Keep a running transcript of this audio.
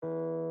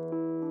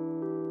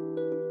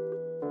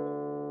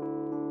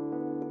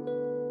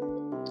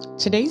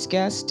Today's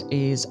guest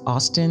is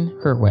Austin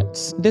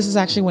Hurwitz. This is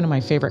actually one of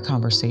my favorite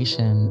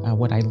conversations.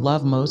 What I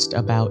love most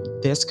about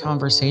this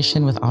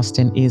conversation with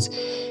Austin is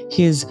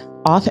his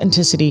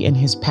authenticity and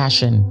his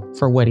passion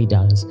for what he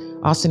does.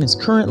 Austin is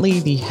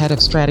currently the head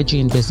of strategy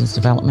and business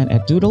development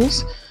at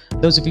Doodles.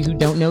 Those of you who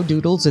don't know,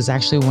 Doodles is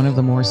actually one of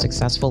the more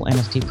successful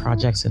NFT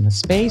projects in the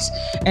space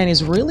and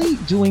is really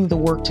doing the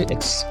work to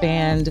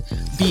expand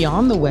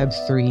beyond the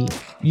Web3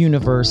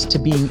 universe to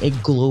being a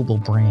global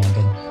brand.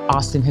 And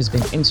Austin has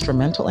been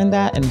instrumental in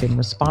that and been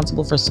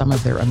responsible for some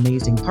of their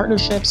amazing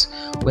partnerships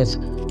with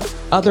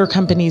other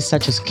companies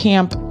such as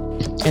Camp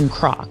and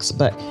Crocs.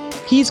 But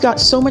he's got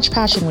so much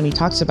passion when he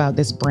talks about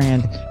this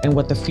brand and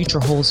what the future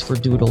holds for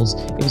Doodles.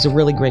 It was a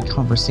really great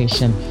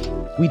conversation.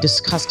 We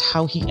discussed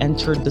how he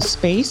entered the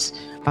space,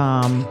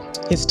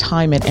 his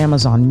time at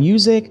Amazon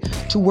Music,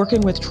 to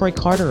working with Troy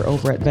Carter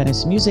over at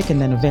Venice Music,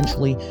 and then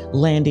eventually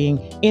landing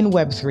in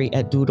Web3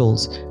 at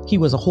Doodles. He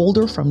was a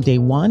holder from day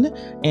one,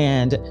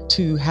 and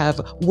to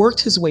have worked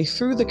his way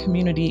through the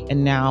community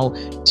and now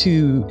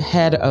to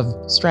head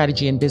of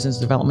strategy and business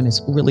development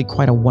is really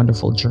quite a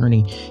wonderful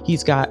journey.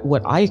 He's got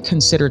what I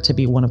consider to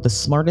be one of the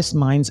smartest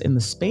minds in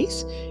the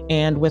space.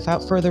 And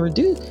without further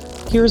ado,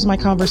 here's my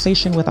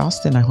conversation with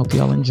Austin. I hope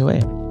you all enjoy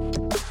it.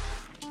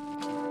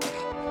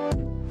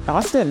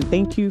 Austin,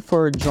 thank you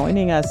for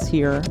joining us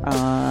here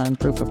on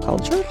Proof of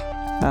Culture.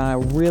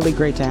 Really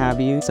great to have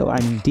you. So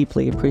I'm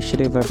deeply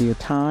appreciative of your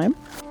time.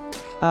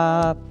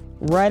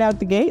 Right out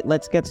the gate,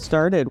 let's get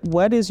started.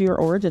 What is your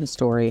origin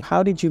story?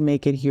 How did you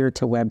make it here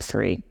to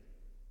Web3?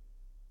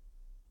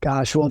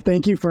 Gosh, well,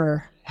 thank you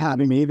for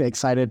having me.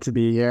 Excited to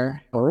be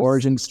here.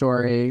 Origin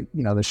story,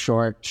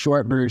 the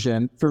short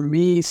version for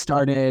me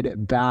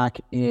started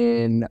back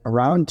in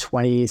around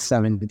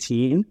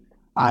 2017.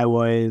 I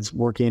was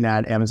working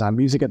at Amazon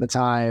Music at the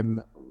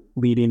time,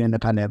 leading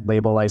independent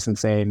label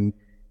licensing.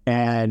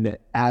 And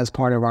as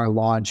part of our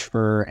launch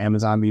for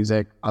Amazon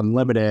Music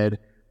Unlimited,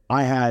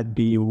 I had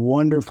the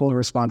wonderful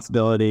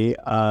responsibility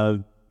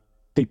of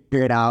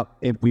figuring out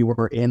if we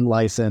were in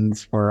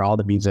license for all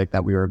the music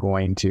that we were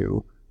going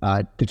to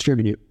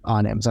distribute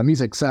on Amazon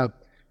Music. So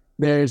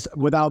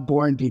without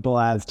boring people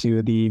as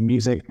to the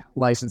music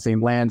licensing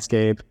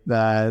landscape,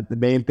 the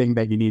main thing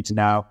that you need to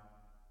know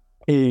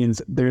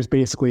is there's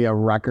basically a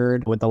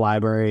record with the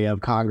Library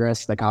of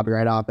Congress, the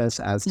Copyright Office,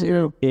 as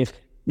to if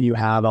you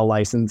have a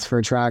license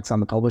for tracks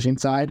on the publishing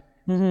side.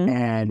 Mm-hmm.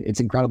 And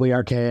it's incredibly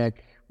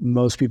archaic.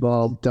 Most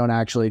people don't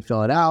actually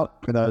fill it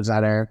out. For those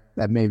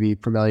that may be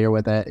familiar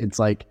with it, it's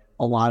like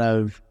a lot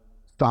of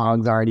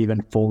songs aren't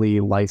even fully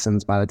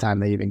licensed by the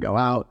time they even go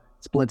out.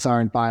 Splits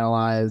aren't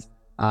finalized.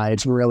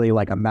 It's really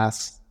like a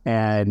mess.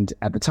 And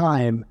at the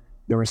time,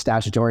 there were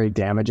statutory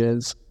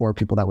damages for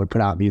people that would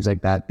put out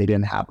music that they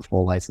didn't have a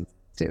full license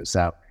to.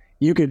 So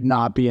you could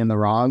not be in the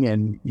wrong,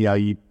 and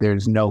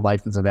there's no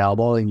license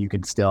available, and you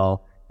could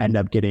still end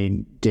up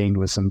getting dinged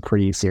with some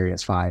pretty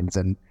serious fines.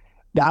 And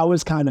that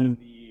was kind of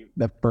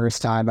the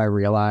first time I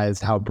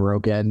realized how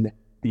broken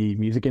the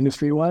music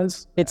industry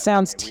was. It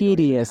sounds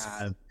tedious.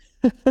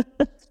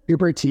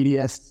 Super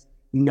tedious.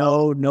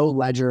 No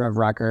ledger of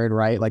record,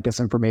 right? Like this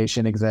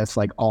information exists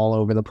like all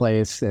over the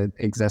place. It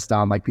exists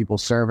on like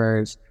people's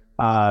servers.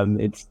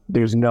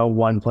 There's no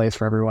one place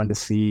for everyone to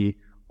see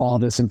all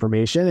this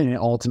information, and it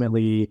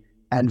ultimately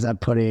ends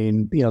up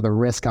putting the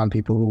risk on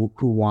people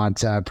who want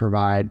to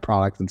provide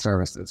products and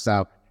services.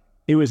 So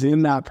it was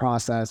in that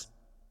process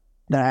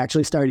that I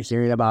actually started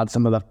hearing about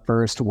some of the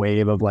first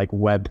wave of like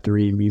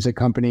Web3 music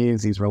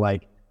companies. These were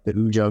like the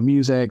Ujo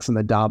Musics and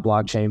the Dot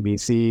Blockchain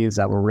VCs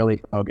that were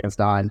really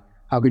focused on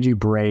how could you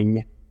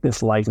bring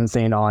this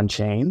licensing on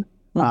chain.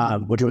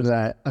 Which was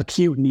a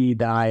acute need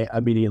that I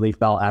immediately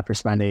felt after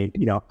spending,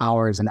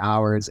 hours and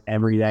hours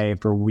every day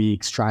for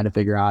weeks trying to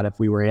figure out if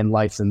we were in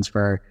license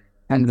for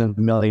tens of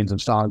millions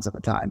of songs at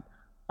the time.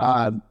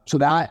 So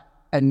that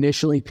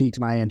initially piqued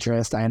my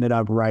interest. I ended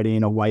up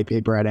writing a white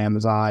paper at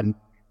Amazon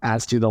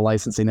as to the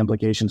licensing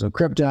implications of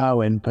crypto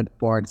and put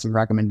forward some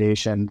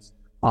recommendations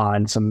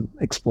on some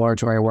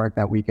exploratory work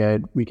that we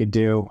could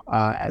do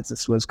as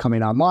this was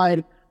coming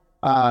online.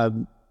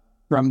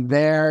 From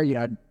there,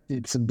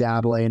 did some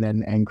dabbling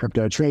and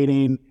crypto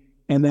trading.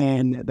 And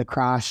then the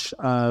crash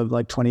of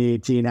like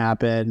 2018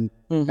 happened,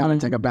 kind of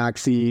took a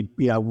backseat,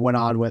 went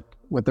on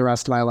with the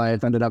rest of my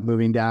life, ended up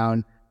moving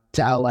down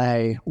to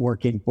LA,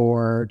 working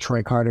for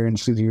Troy Carter and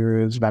Susie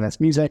Rue's Venice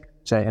Music,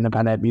 which is an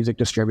independent music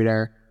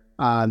distributor,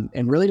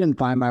 and really didn't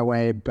find my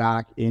way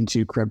back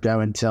into crypto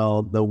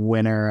until the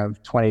winter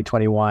of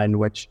 2021,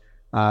 which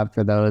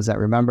for those that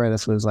remember,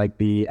 this was like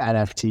the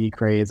NFT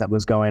craze that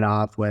was going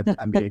off with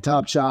NBA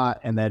Top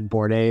Shot and then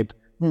Bored Ape.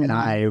 And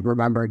I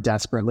remember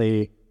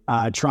desperately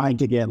trying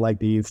to get like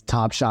these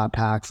Top Shot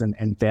packs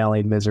and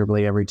failing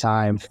miserably every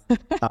time.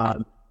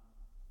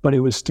 But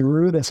it was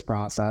through this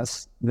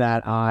process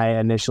that I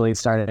initially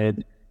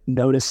started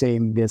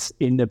noticing this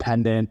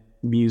independent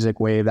music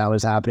wave that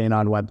was happening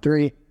on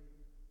Web3.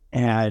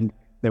 And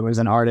there was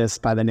an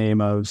artist by the name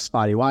of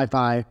Spotty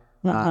Wi-Fi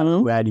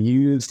who had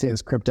used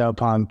his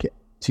CryptoPunk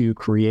to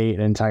create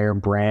an entire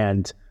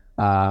brand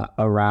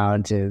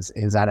around his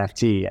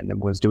NFT,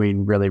 and was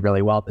doing really,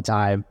 really well at the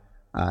time.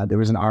 There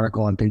was an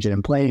article in Pigeon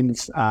and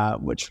Plains,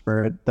 which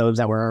for those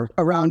that were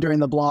around during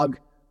the blog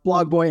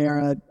boy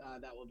era,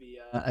 that will be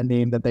a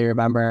name that they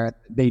remember.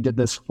 They did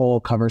this full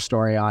cover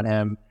story on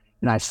him,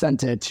 and I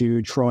sent it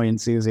to Troy and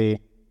Susie.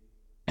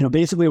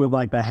 Basically with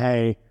like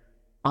hey,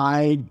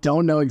 I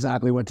don't know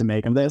exactly what to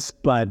make of this,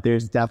 but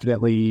there's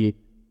definitely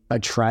a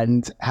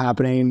trend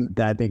happening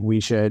that I think we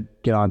should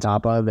get on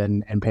top of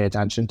and pay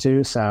attention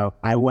to. So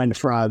I went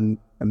from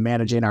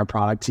managing our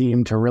product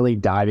team to really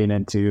diving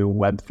into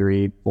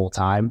Web3 full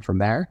time from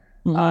there.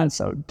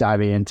 So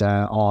diving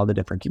into all the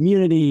different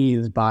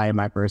communities, buying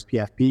my first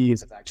PFPs.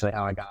 That's actually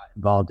how I got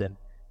involved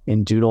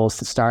in Doodles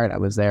to start. I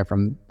was there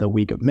from the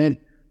week of mint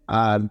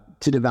to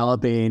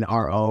developing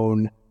our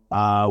own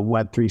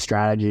Web3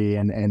 strategy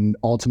and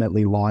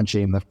ultimately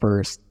launching the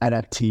first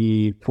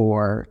NFT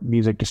for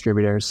music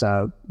distributors.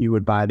 So you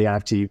would buy the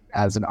NFT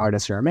as an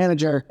artist or a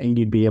manager, and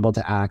you'd be able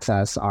to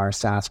access our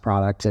SaaS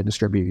product to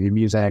distribute your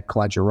music,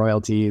 collect your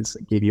royalties,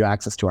 give you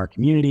access to our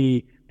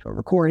community, to a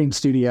recording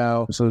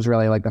studio. So it was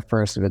really like the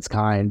first of its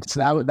kind.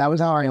 So that was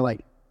how I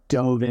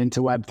dove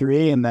into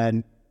Web3. And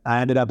then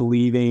I ended up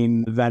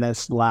leaving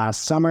Venice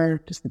last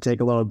summer just to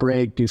take a little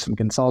break, do some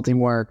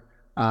consulting work.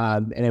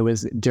 And it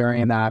was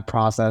during that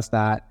process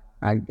that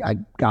I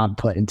got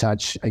put in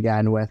touch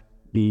again with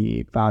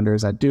the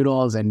founders at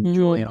Doodles and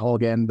Julian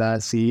Holgan, the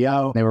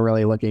CEO. They were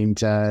really looking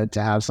to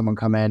have someone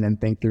come in and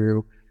think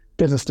through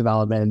business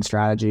development and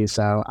strategy.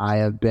 So I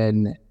have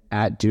been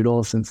at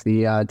Doodles since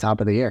the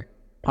top of the year.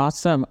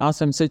 Awesome.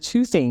 So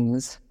two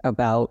things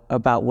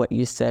about what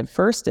you said.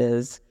 First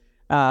is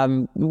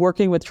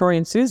working with Troy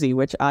and Susie,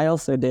 which I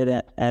also did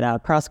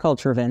at Cross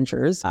Culture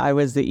Ventures. I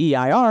was the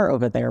EIR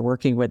over there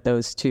working with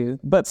those two.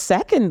 But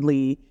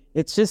secondly,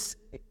 it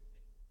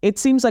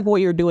seems like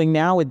what you're doing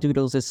now with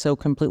Doodles is so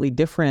completely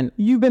different.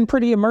 You've been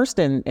pretty immersed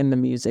in the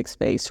music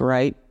space,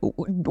 right?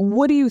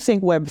 What do you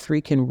think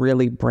Web3 can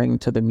really bring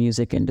to the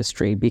music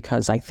industry?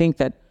 Because I think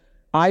that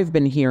I've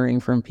been hearing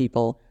from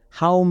people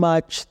how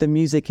much the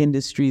music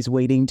industry is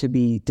waiting to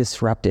be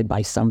disrupted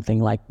by something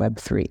like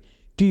Web3.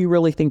 Do you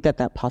really think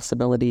that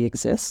possibility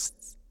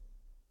exists?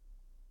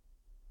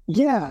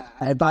 Yeah,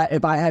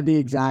 if I had the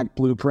exact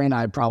blueprint,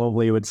 I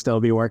probably would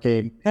still be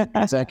working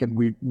music,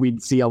 and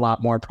we'd see a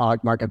lot more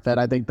product market fit.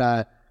 I think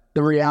that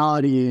the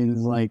reality is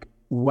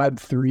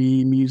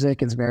Web3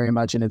 music is very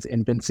much in its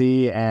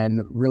infancy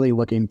and really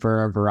looking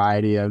for a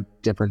variety of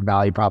different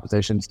value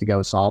propositions to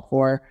go solve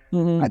for.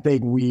 I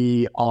think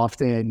we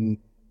often,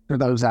 for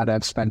those that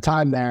have spent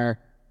time there,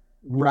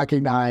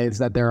 recognize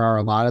that there are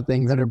a lot of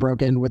things that are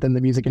broken within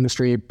the music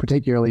industry,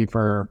 particularly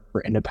for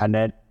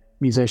independent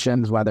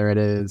musicians, whether it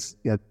is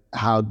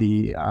how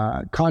the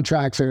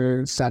contracts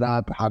are set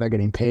up, how they're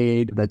getting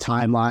paid, the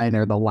timeline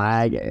or the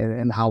lag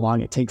and how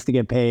long it takes to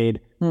get paid.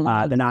 They're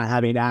not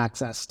having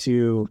access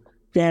to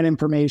fan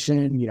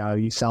information.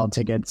 You sell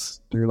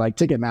tickets through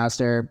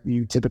Ticketmaster.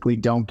 You typically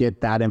don't get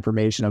that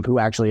information of who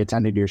actually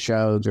attended your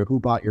shows or who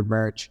bought your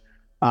merch,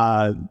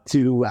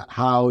 to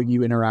how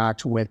you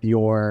interact with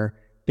your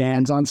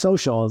fans on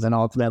socials, and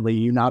ultimately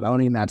you not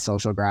owning that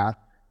social graph.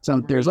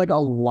 So there's a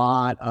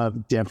lot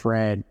of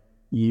different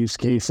use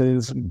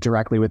cases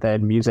directly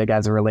within music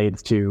as it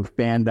relates to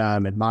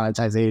fandom and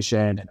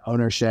monetization and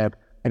ownership.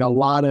 A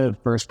lot of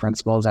first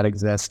principles that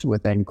exist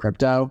within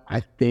crypto,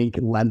 I think,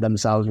 lend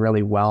themselves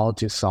really well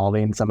to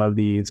solving some of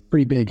these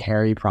pretty big,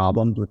 hairy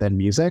problems within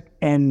music.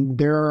 And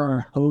there are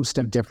a host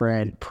of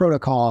different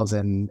protocols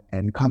and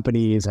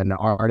companies and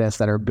artists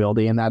that are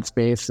building in that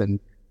space and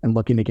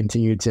looking to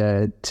continue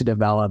to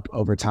develop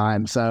over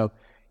time. So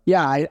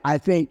yeah, I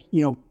think,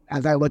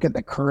 as I look at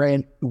the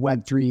current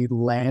Web3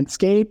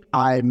 landscape,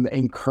 I'm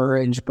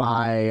encouraged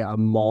by a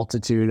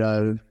multitude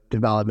of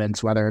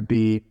developments, whether it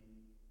be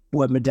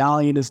what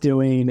Medallion is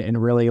doing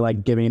and really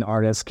giving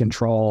artists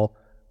control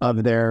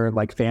of their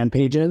fan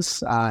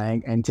pages,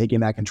 and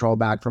taking that control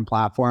back from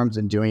platforms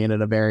and doing it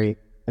in a very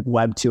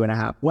Web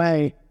 2.5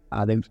 way.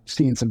 They've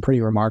seen some pretty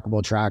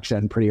remarkable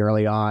traction pretty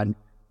early on,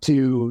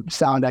 to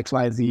Sound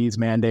XYZ's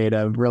mandate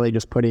of really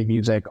just putting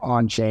music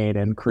on chain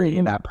and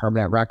creating that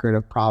permanent record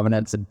of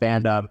provenance and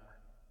fandom.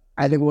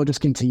 I think we'll just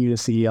continue to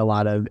see a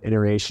lot of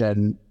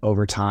iteration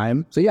over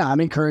time. So yeah, I'm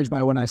encouraged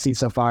by what I see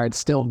so far. It's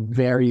still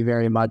very,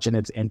 very much in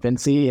its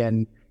infancy.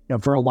 And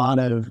for a lot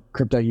of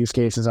crypto use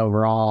cases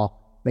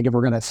overall, I think if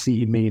we're going to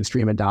see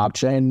mainstream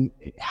adoption,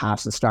 it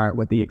has to start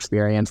with the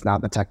experience,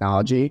 not the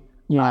technology.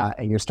 Yeah,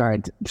 and you're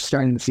starting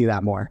to see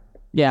that more.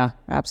 Yeah,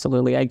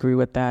 absolutely. I agree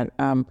with that.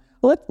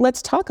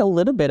 Let's talk a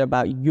little bit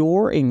about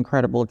your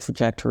incredible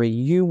trajectory.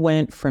 You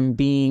went from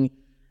being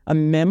a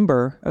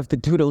member of the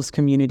Doodles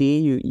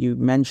community. You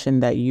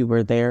mentioned that you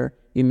were there.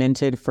 You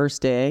minted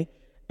first day,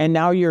 and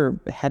now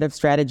you're head of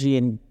strategy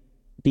and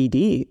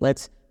BD.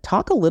 Let's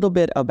talk a little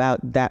bit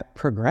about that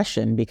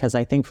progression, because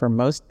I think for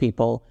most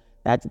people,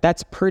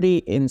 that's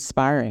pretty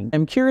inspiring.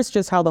 I'm curious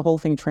just how the whole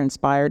thing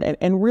transpired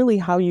and really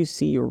how you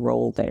see your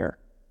role there.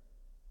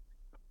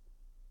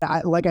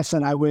 Like I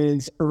said, I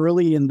was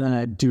early in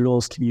the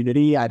Doodles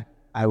community. I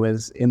I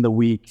was in the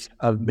week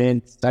of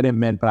mint. I didn't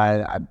mint, but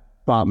I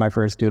bought my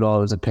first doodle.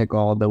 It was a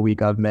pickle the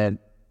week of mint.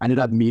 I ended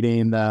up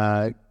meeting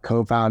the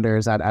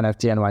co-founders at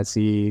NFT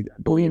NYC,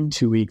 I believe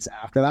 2 weeks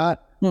after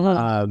that,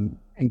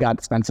 and got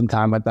to spend some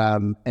time with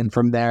them. And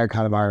from there,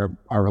 kind of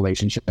our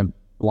relationship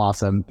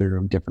blossomed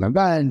through different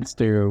events,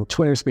 through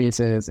Twitter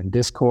Spaces and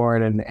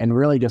Discord, and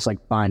really just like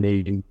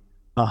finding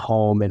a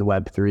home in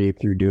Web3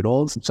 through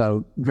doodles.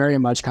 So very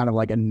much kind of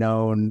like a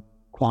known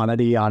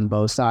quantity on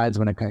both sides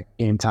when it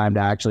came time to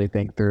actually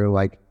think through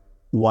like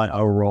what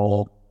a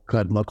role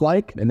could look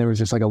like. And there was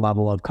just like a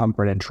level of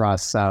comfort and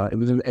trust. So it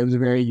was a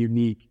very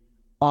unique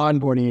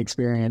onboarding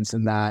experience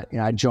in that, you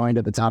know, I joined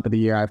at the top of the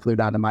year. I flew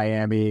down to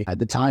Miami. At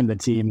the time, the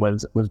team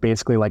was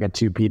basically like a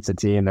 2-pizza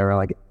team. There were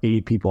like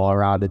 8 people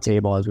around the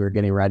table as we were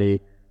getting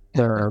ready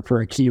for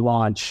a key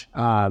launch.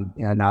 You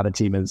know, now the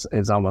team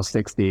is almost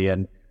 60.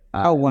 And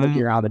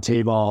looking around the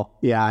table,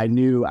 yeah, I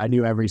knew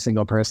every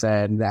single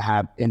person that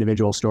had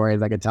individual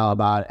stories I could tell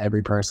about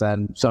every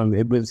person. So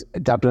it was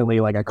definitely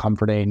like a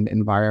comforting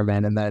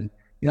environment. And then,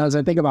 you know, as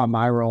I think about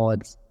my role,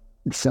 it's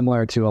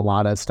similar to a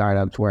lot of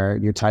startups where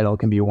your title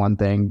can be one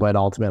thing, but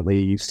ultimately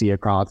you see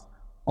across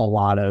a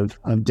lot of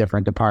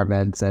different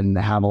departments and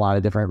have a lot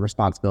of different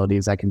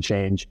responsibilities that can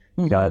change.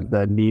 You know,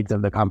 the needs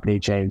of the company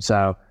change.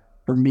 So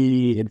for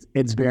me,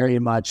 it's very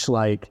much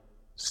like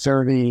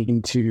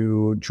serving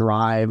to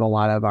drive a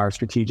lot of our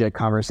strategic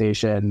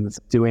conversations,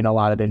 doing a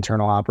lot of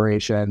internal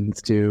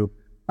operations to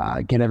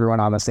get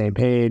everyone on the same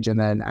page, and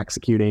then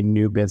executing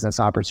new business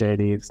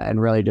opportunities, and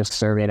really just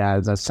serving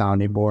as a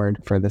sounding board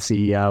for the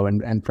CEO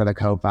and for the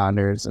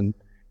co-founders. And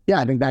yeah,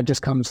 I think that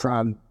just comes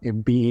from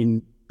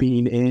being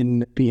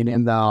in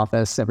the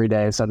office every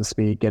day, so to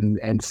speak,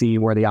 and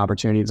seeing where the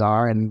opportunities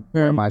are and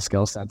where my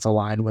skill sets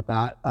align with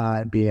that,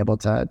 and be able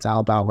to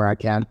help out where I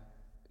can.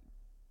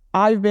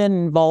 I've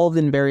been involved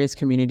in various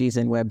communities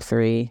in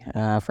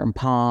Web3, from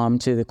Palm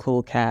to the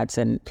Cool Cats,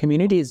 and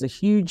community is a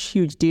huge,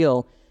 huge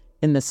deal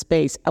in the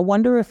space. I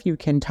wonder if you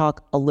can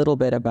talk a little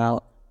bit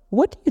about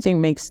what do you think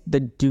makes the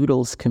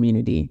Doodles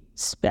community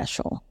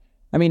special?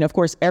 I mean, of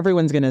course,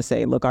 everyone's going to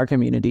say, look, our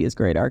community is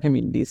great, our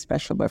community is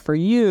special. But for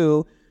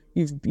you,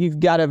 you've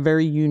got a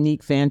very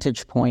unique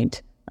vantage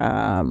point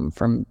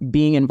from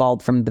being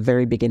involved from the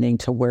very beginning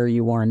to where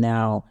you are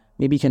now.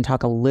 Maybe you can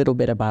talk a little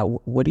bit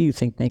about what do you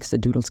think makes the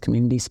Doodles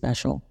community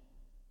special?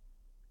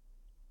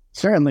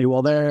 Certainly.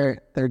 Well,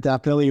 they're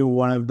definitely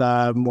one of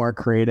the more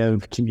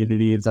creative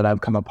communities that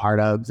I've come a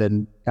part of.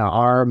 And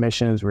our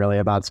mission is really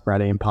about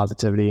spreading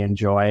positivity and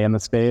joy in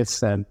the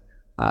space. And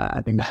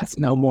I think that's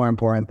no more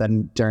important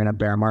than during a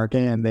bear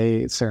market. And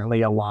they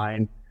certainly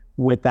align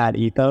with that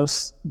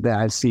ethos that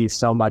I see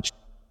so much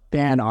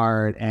fan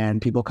art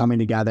and people coming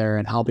together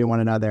and helping one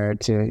another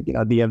to, you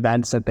know, the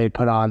events that they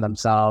put on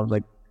themselves.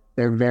 Like,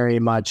 they're very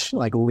much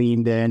like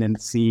leaned in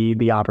and see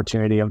the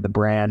opportunity of the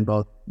brand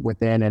both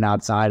within and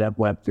outside of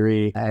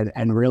Web3,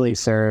 and really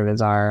serve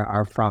as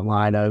our front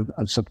line of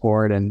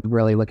support and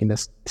really looking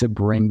to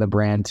bring the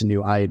brand to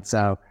new heights.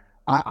 So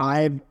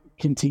I've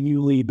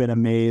continually been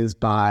amazed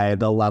by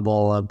the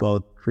level of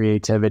both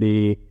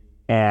creativity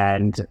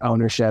and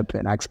ownership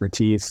and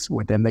expertise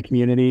within the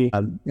community.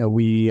 You know,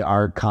 we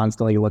are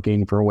constantly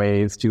looking for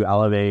ways to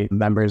elevate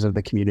members of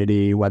the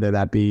community, whether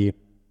that be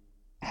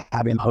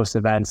having host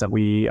events that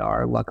we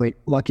are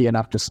lucky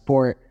enough to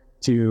support,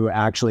 to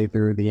actually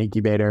through the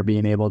incubator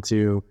being able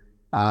to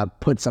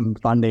put some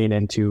funding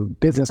into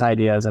business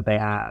ideas that they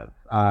have,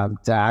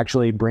 to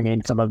actually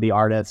bringing some of the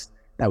artists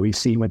that we've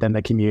seen within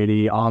the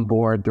community on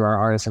board through our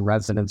artist in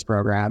residence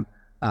program.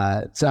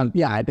 So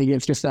yeah, I think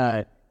it's just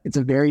it's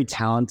a very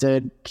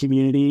talented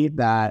community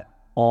that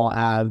all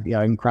have, you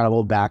know,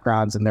 incredible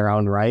backgrounds in their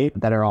own right,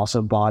 that are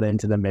also bought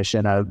into the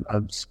mission of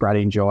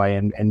spreading joy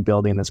and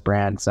building this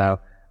brand. So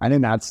I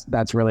think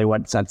that's really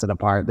what sets it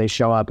apart. They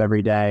show up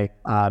every day,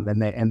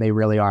 and they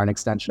really are an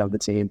extension of the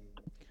team.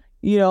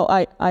 You know,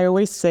 I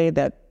always say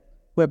that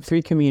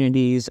Web3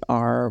 communities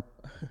are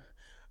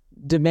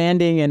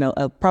demanding and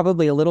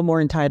probably a little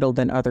more entitled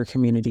than other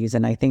communities,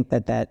 and I think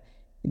that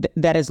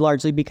is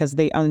largely because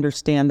they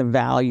understand the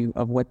value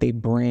of what they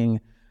bring.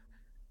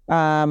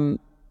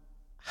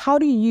 How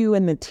do you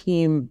and the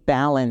team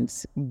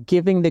balance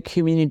giving the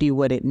community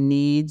what it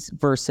needs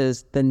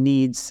versus the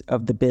needs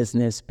of the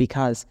business?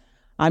 Because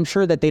I'm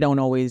sure that they don't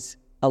always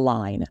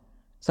align.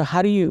 So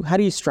how do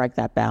you strike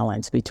that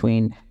balance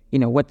between, you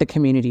know, what the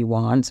community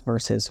wants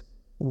versus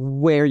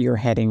where you're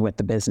heading with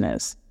the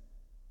business?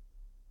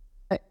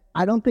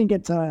 I don't think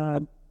it's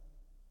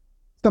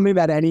something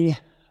that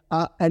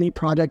any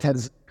project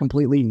has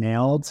completely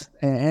nailed,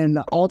 and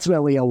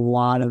ultimately a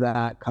lot of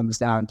that comes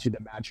down to the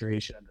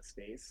maturation of the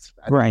space.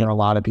 I think for a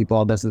lot of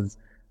people, this is,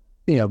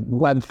 you know,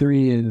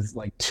 Web3 is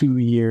like 2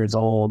 years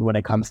old when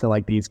it comes to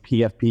like these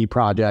PFP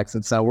projects,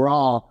 and so we're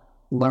all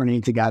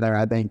learning together.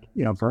 I think,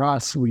 you know, for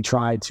us, we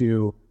try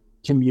to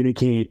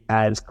communicate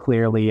as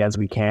clearly as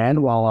we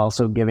can while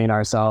also giving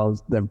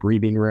ourselves the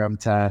breathing room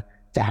to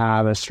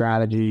have a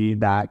strategy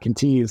that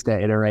continues to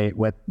iterate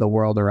with the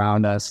world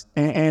around us.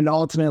 And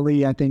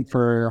ultimately, I think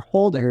for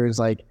holders,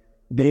 like,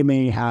 they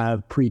may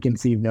have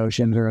preconceived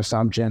notions or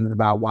assumptions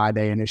about why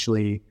they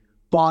initially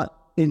bought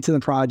into the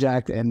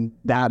project, and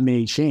that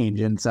may change.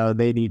 And so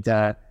they need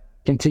to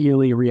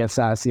continually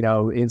reassess,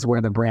 is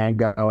where the brand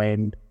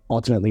going,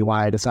 ultimately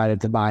why I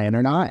decided to buy in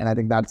or not. And I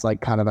think that's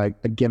like kind of a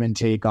give and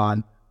take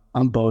on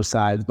both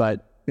sides.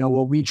 But,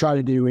 what we try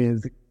to do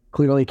is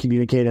clearly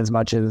communicate as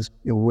much as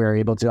we're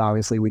able to.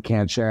 Obviously, we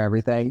can't share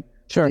everything.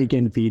 Sure. Take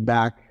in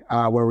feedback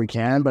where we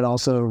can, but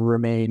also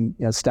remain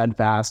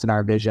steadfast in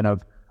our vision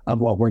of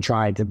what we're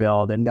trying to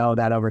build, and know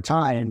that over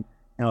time,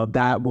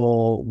 that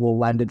will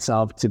lend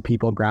itself to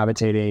people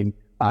gravitating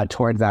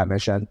towards that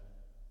mission.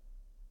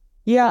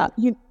 Yeah,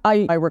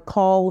 I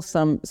recall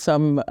some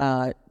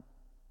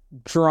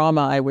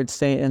drama, I would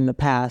say, in the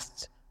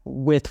past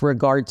with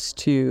regards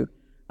to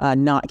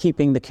not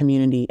keeping the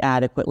community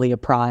adequately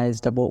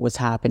apprised of what was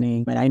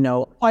happening. And I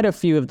know quite a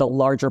few of the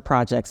larger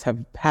projects have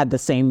had the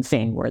same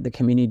thing where the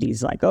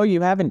community's like, oh,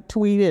 you haven't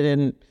tweeted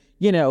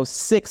in,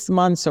 6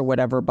 months or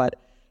whatever. But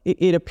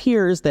it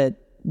appears that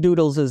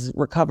Doodles has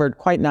recovered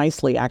quite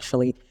nicely,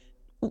 actually.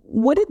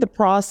 What did the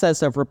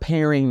process of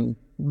repairing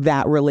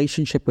that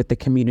relationship with the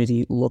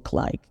community look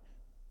like?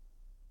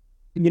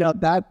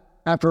 That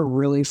effort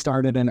really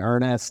started in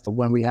earnest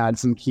when we had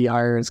some key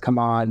hires come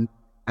on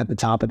at the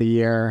top of the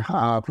year,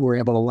 who were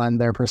able to lend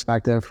their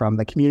perspective from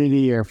the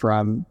community or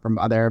from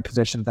other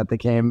positions that they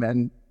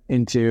came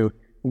into.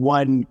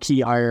 One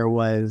key hire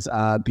was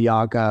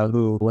Bianca,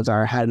 who was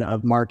our head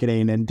of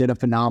marketing, and did a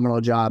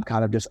phenomenal job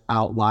kind of just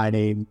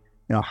outlining,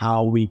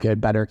 how we could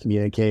better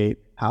communicate,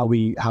 how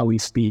we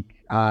speak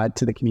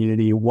to the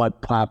community,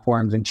 what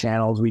platforms and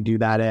channels we do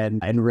that in,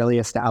 and really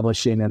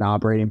establishing an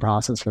operating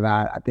process for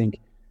that. I think,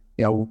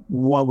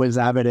 what was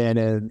evident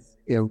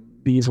is,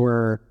 these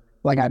were,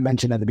 like I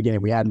mentioned at the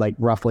beginning, we had like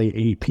roughly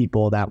 8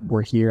 people that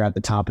were here at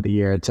the top of the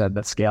year to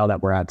the scale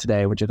that we're at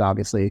today, which is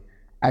obviously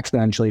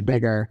exponentially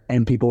bigger.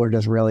 And people were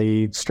just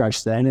really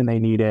stretched thin, and they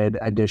needed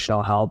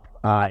additional help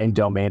in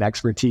domain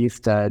expertise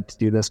to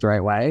do this the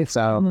right way.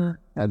 So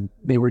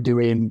they were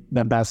doing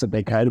the best that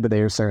they could, but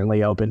they were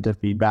certainly open to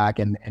feedback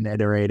and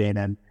iterating.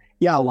 And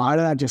yeah, a lot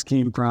of that just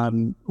came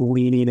from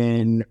leaning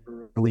in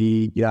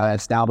early,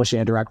 establishing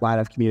a direct line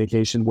of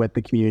communication with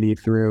the community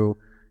through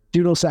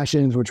Doodle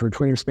sessions, which were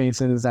Twitter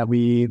spaces that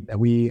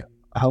we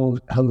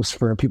host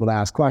for people to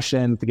ask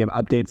questions, to give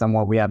updates on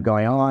what we have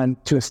going on,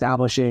 to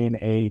establishing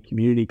a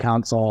community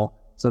council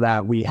so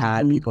that we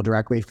had people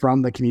directly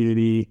from the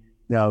community,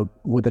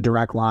 with a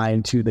direct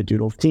line to the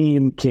Doodle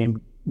team.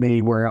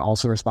 They were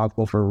also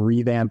responsible for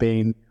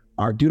revamping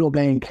our Doodle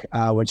Bank,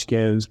 which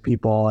gives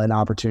people an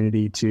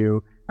opportunity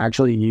to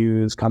actually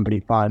use company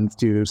funds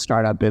to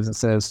start up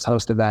businesses,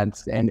 host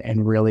events,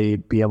 and really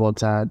be able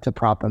to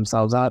prop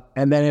themselves up.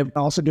 And then it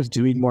also just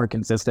doing more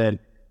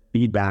consistent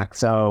feedback.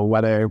 So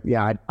whether,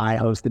 I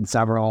hosted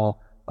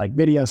several like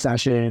video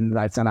sessions,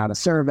 I sent out a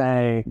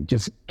survey,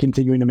 just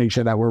continuing to make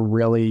sure that we're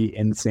really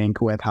in sync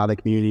with how the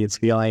community is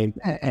feeling,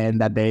 and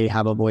that they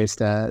have a voice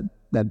that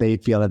they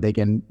feel that they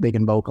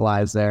can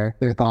vocalize their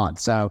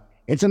thoughts. So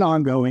it's an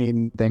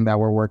ongoing thing that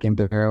we're working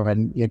through,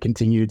 and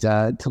continue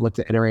to look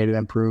to iterate and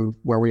improve.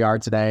 Where we are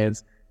today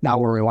is not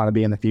where we want to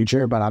be in the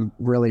future, but I'm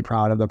really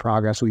proud of the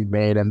progress we've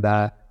made in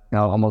the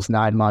almost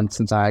 9 months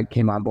since I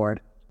came on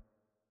board.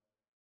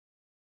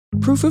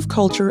 Proof of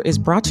Culture is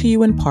brought to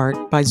you in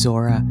part by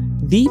Zora,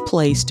 the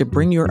place to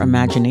bring your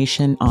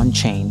imagination on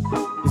chain.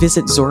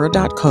 Visit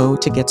Zora.co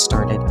to get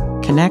started.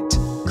 Connect,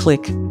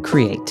 click,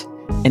 create.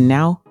 And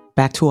now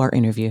back to our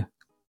interview.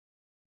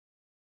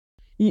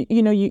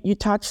 You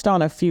touched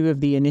on a few of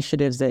the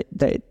initiatives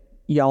that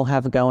y'all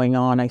have going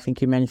on. I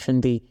think you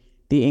mentioned the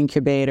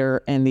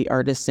incubator and the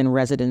Artists in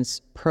Residence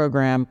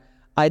program.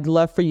 I'd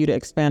love for you to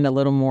expand a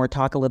little more,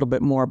 talk a little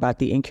bit more about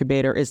the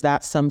incubator. Is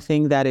that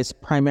something that is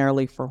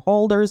primarily for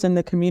holders in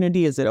the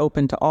community? Is it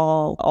open to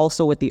all?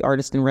 Also with the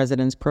Artist in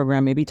Residence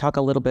program, maybe talk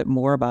a little bit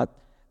more about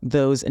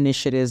those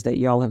initiatives that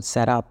y'all have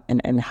set up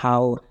and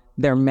how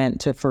they're meant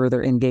to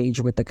further engage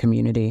with the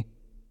community.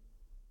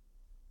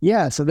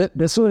 Yeah, so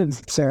this was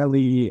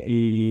necessarily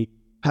a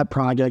pet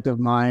project of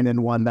mine,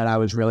 and one that I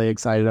was really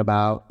excited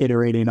about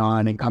iterating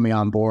on and coming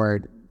on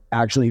board.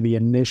 Actually, the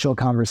initial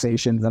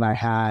conversations that I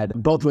had,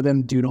 both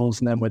within Doodles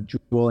and then with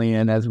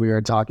Julian, as we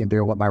were talking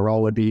through what my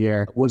role would be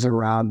here, was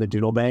around the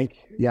Doodle Bank.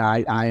 Yeah,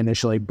 I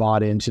initially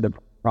bought into the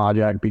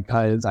project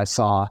because I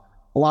saw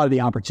a lot of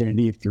the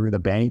opportunity through the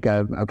bank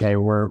of, okay,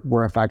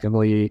 we're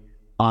effectively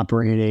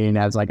operating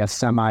as like a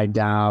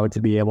semi-DAO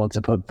to be able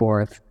to put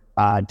forth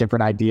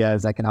different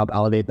ideas that can help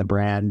elevate the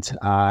brand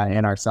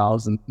and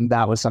ourselves. And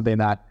that was something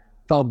that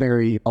felt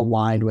very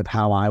aligned with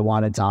how I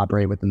wanted to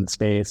operate within the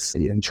space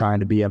and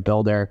trying to be a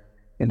builder.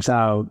 And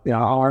so,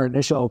 our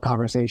initial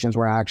conversations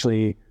were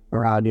actually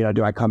around,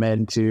 do I come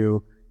in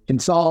to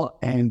consult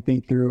and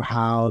think through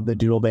how the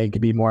Doodle Bank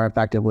could be more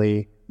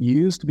effectively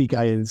used?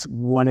 Because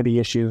one of the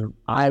issues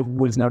I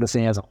was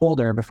noticing as a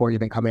holder before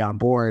even coming on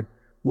board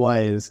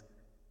was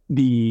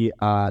the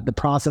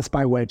process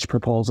by which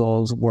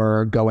proposals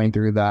were going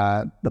through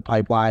the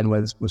pipeline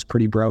was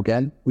pretty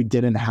broken. We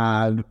didn't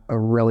have a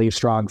really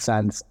strong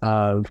sense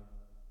of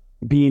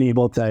being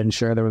able to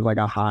ensure there was like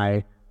a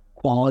high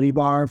quality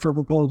bar for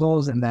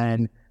proposals. And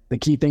then the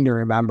key thing to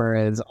remember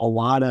is a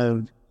lot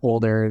of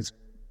holders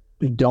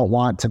don't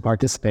want to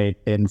participate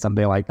in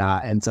something like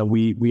that. And so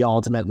we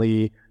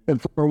ultimately,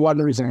 for one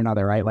reason or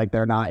another, right? Like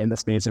they're not in the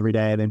space every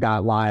day, they've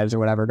got lives or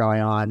whatever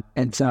going on.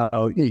 And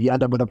so you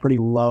end up with a pretty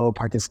low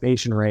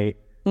participation rate,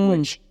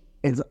 which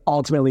is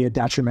ultimately a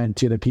detriment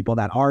to the people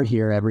that are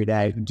here every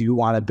day who do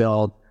want to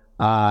build.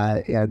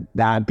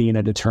 That being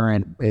a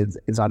deterrent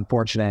is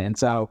unfortunate. And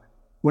so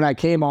when I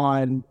came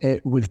on,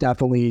 it was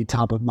definitely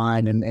top of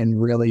mind and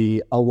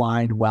really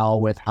aligned well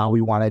with how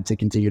we wanted to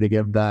continue to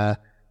give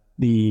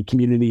the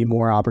community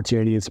more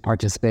opportunities to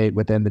participate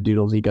within the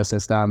Doodles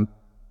ecosystem.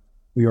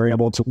 We were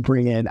able to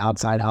bring in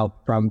outside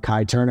help from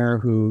Kai Turner,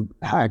 who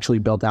actually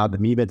built out the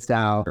Meebits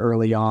DAO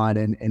early on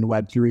in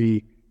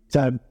Web3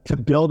 to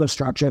build a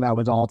structure that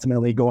was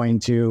ultimately going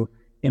to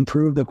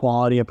improve the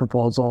quality of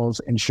proposals,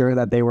 ensure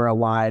that they were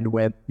aligned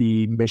with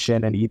the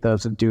mission and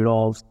ethos of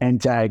Doodles, and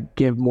to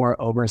give more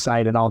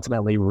oversight and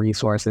ultimately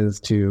resources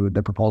to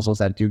the proposals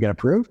that do get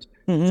approved.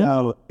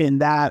 So in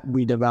that,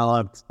 we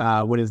developed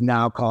what is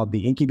now called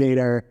the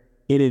incubator.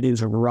 It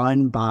is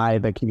run by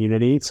the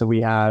community. So we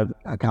have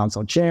a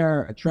council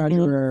chair, a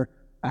treasurer,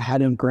 a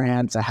head of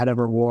grants, a head of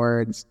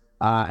rewards,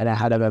 and a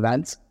head of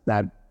events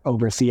that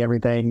oversee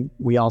everything.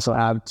 We also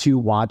have 2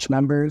 watch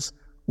members,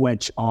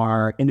 which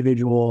are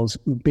individuals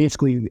who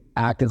basically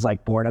act as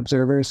like board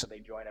observers. So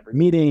they join every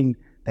meeting,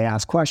 they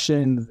ask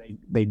questions,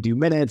 they do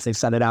minutes, they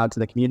send it out to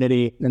the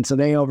community. And so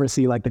they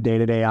oversee like the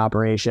day-to-day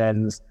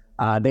operations.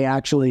 They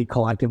actually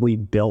collectively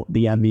built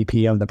the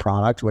MVP of the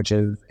product, which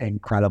is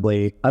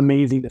incredibly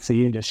amazing to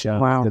see and just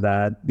shows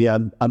to the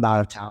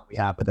amount of talent we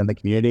have within the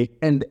community.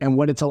 And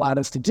what it's allowed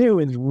us to do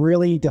is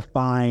really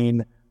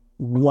define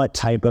what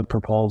type of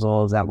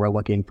proposals that we're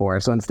looking for.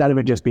 So instead of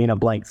it just being a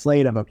blank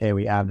slate of, okay,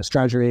 we have this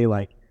treasury,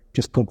 like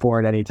just put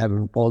forward any type of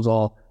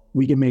proposal,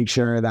 we can make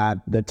sure that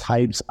the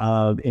types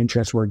of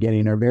interest we're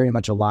getting are very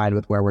much aligned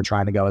with where we're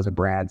trying to go as a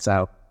brand.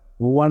 So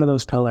one of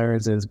those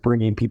pillars is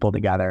bringing people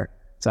together.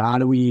 So how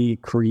do we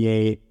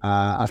create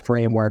a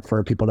framework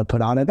for people to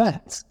put on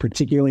events,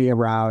 particularly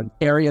around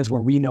areas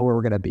where we know where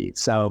we're going to be?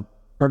 So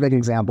perfect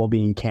example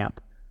being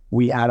camp.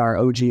 We had our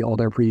OG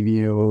holder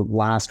preview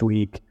last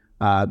week,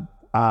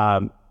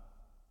 and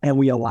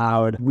we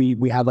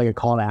had like a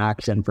call to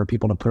action for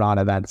people to put on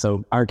events.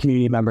 So our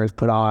community members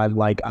put on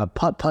like a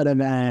putt-putt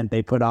event.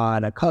 They put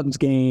on a Cubs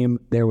game.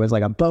 There was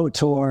like a boat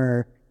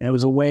tour. And it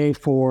was a way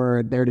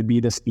for there to be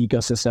this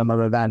ecosystem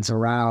of events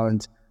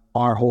around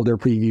our holder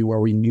preview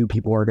where we knew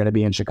people were going to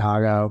be in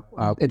Chicago.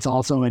 It's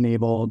also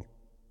enabled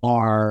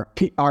our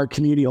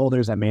community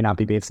holders that may not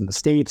be based in the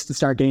States to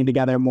start getting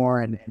together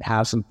more and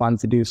have some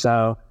funds to do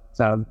so.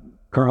 So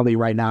currently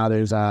right now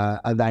there's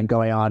a event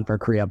going on for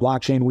Korea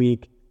Blockchain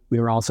Week. We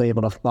were also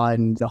able to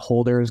fund the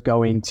holders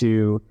going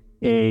to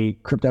a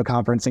crypto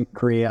conference in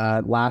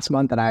Korea last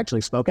month that I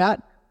actually spoke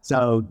at.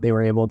 So they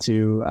were able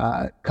to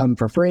come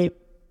for free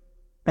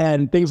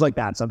and things like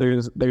that. So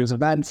there's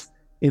events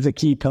is a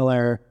key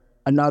pillar.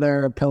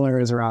 Another pillar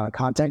is around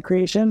content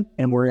creation,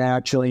 and we're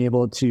actually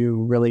able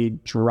to really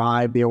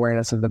drive the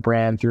awareness of the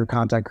brand through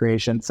content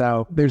creation.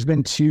 So there's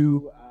been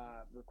 2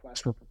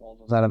 requests for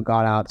proposals that have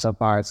gone out so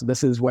far. So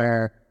this is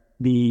where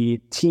the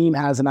team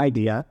has an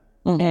idea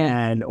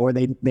or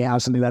they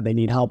have something that they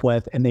need help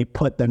with, and they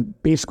put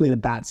basically the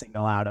bat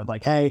signal out of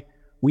like, hey,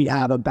 we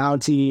have a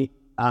bounty.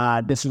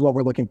 This is what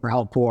we're looking for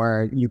help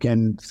for. You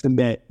can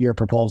submit your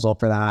proposal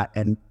for that,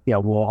 and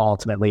we'll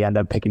ultimately end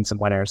up picking some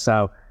winners.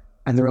 So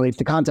as it relates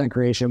to content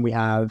creation, we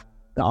have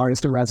the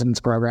Artist in Residence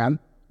program,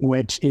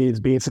 which is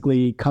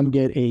basically come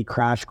get a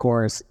crash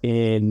course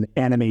in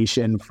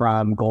animation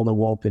from Golden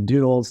Wolf and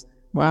Doodles.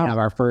 Wow. We have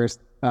our first,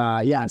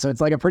 so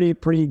it's like a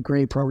pretty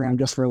great program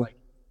just for like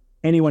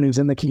anyone who's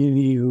in the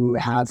community who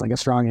has like a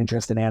strong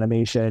interest in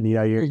animation.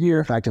 You're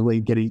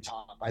effectively getting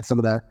taught by some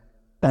of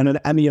an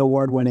Emmy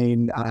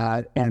award-winning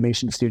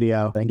animation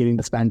studio and getting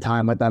to spend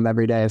time with them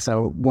every day.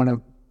 So one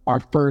of our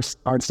first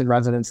Artist in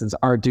Residence is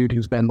our dude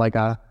who's been like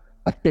a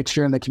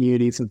fixture in the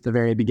community since the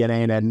very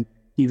beginning, and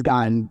he's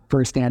gotten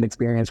firsthand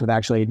experience with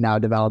actually now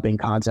developing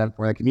content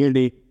for the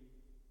community.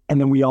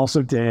 And then we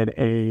also did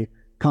a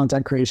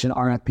content creation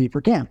RFP for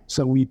camp.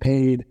 So we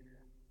paid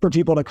for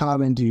people to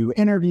come and do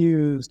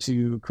interviews,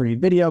 to create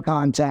video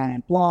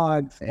content,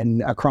 blogs,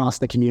 and across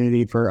the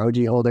community for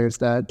OG holders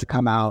to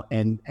come out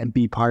and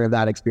be part of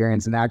that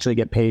experience and actually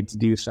get paid to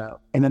do so.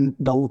 And then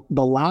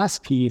the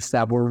last piece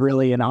that we're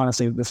really, and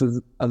honestly, this is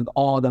of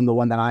all of them, the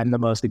one that I'm the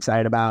most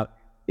excited about,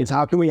 is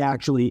how can we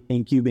actually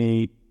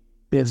incubate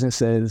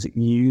businesses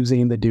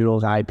using the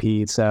Doodles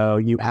IP? So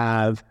you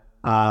have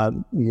a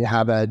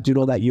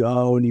Doodle that you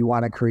own, you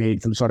want to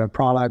create some sort of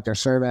product or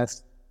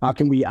service. How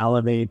can we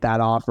elevate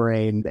that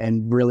offering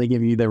and really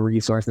give you the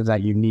resources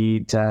that you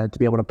need to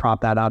be able to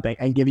prop that up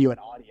and give you an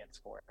audience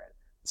for it?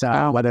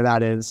 So whether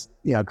that is,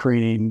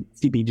 creating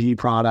CPG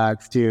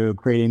products to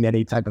creating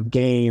any type of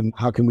game,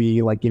 how can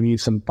we give you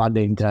some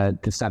funding to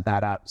set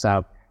that up?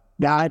 So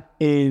that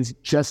is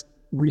just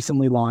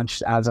recently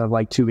launched as of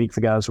like 2 weeks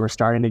ago. So we're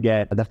starting to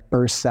get the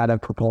first set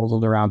of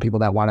proposals around people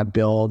that want to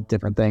build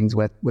different things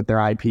with their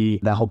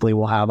IP that hopefully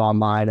we'll have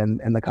online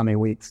in the coming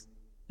weeks.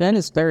 That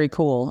is very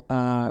cool.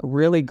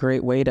 Really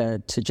great way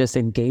to just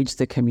engage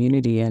the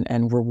community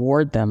and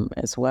reward them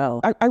as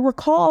well. I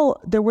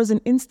recall there was an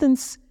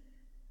instance,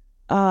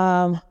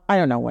 I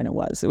don't know when it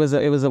was. It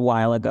was a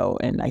while ago.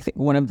 And I think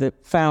one of the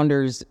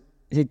founders,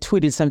 he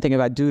tweeted something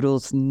about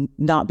Doodles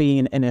not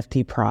being an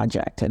NFT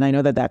project. And I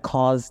know that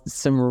caused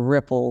some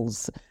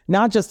ripples,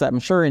 not just, I'm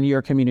sure, in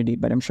your community,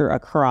 but I'm sure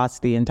across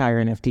the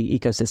entire NFT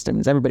ecosystem,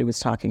 as everybody was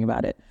talking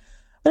about it.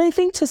 But I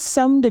think to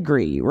some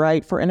degree,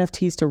 right, for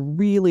NFTs to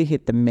really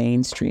hit the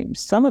mainstream,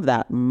 some of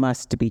that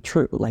must be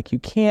true. Like, you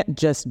can't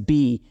just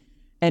be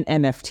an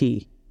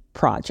NFT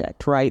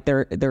project, right?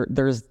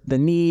 There's the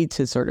need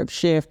to sort of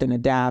shift and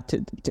adapt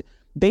to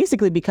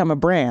basically become a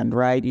brand,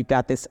 right? You've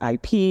got this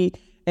IP,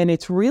 and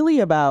it's really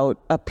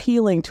about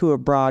appealing to a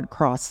broad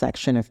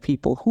cross-section of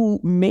people who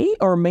may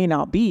or may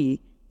not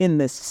be in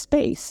this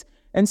space.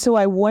 And so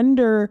I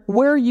wonder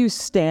where you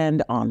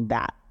stand on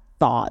that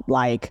thought.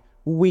 Like,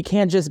 we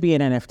can't just be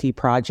an NFT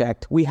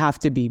project. We have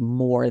to be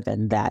more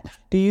than that.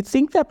 Do you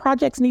think that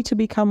projects need to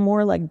become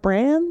more like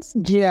brands?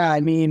 Yeah,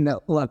 I mean,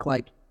 look,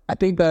 like, I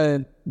think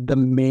the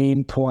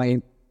main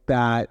point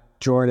that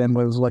Jordan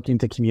was looking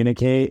to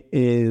communicate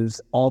is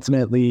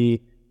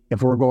ultimately,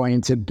 if we're going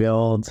to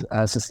build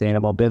a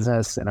sustainable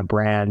business and a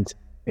brand,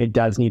 it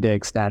does need to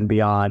extend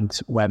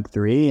beyond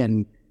Web3.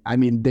 And I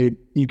mean,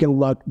 you can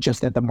look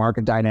just at the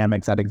market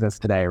dynamics that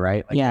exist today,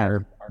 right? Like, there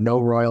are no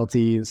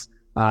royalties.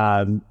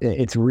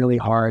 It's really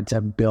hard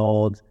to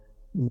build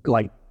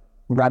like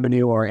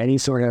revenue or any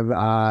sort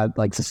of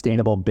like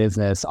sustainable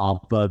business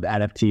off of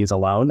NFTs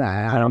alone.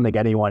 I don't think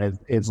anyone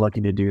is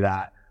looking to do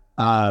that.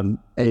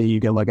 You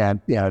can look at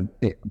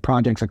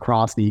projects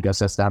across the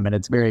ecosystem, and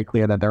it's very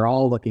clear that they're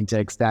all looking to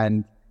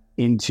extend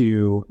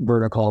into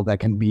verticals that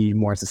can be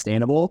more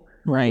sustainable.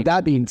 Right. With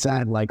that being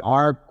said, like,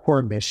 our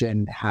core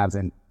mission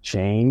hasn't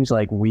changed.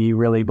 Like, we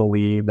really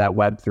believe that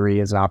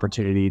Web3 is an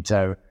opportunity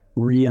to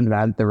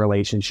reinvent the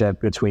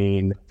relationship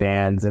between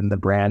fans and the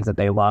brands that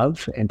they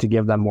love, and to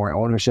give them more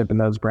ownership in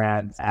those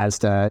brands, as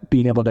to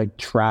being able to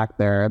track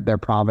their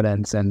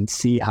provenance and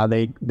see how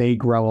they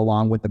grow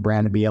along with the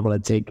brand, and be able to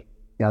take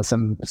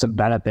some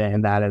benefit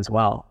in that as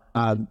well.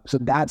 So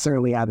that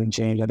certainly hasn't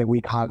changed. I think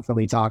we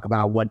constantly talk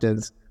about what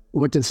does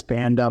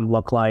fandom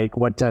look like?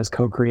 What does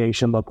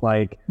co-creation look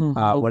like?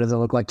 What does it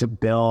look like to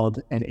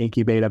build and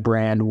incubate a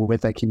brand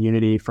with a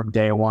community from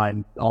day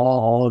one?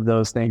 All of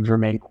those things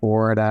remain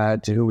core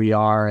to who we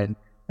are, and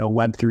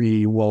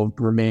Web3 will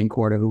remain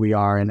core to who we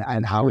are,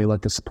 and how we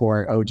look to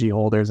support OG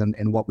holders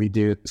and what we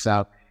do.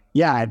 So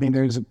yeah, I think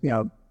there's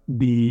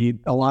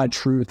a lot of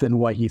truth in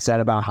what he said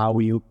about how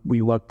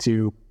we look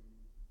to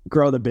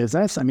grow the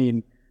business. I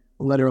mean,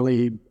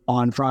 literally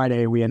on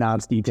Friday, we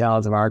announced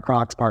details of our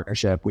Crocs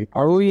partnership. We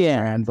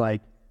brands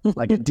like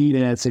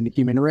Adidas and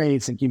Human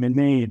Race and Human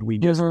Made. We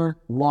just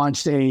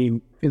launched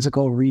a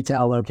physical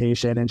retail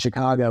location in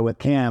Chicago with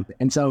Camp.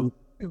 And so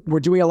we're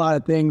doing a lot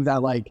of things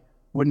that like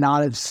would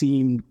not have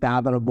seemed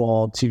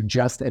fathomable to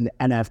just an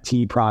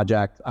NFT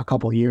project a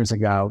couple years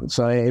ago.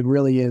 So it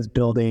really is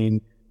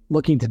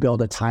looking to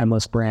build a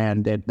timeless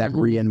brand that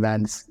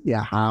reinvents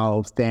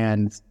how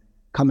fans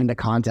come into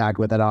contact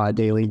with it on a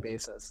daily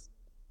basis.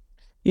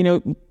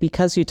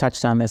 Because you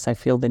touched on this, I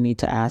feel the need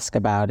to ask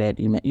about it.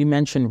 You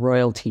mentioned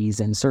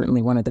royalties, and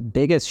certainly one of the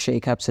biggest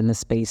shakeups in the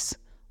space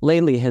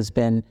lately has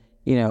been,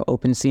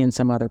 OpenSea and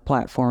some other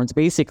platforms.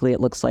 Basically, it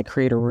looks like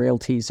creator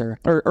royalties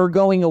are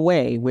going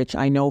away, which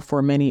I know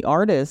for many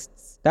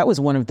artists, that was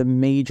one of the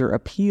major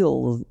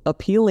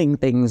appealing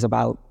things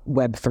about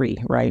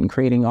Web3, right? And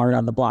creating art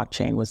on the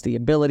blockchain was the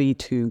ability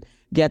to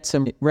get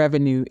some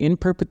revenue in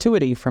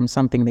perpetuity from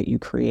something that you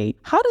create.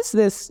 How does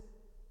this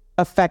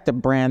affect a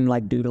brand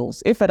like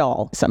Doodles, if at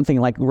all, something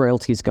like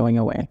royalties going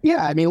away?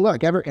 Yeah, I mean,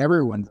 look,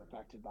 everyone's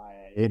affected by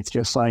it. It's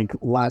just like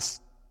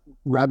less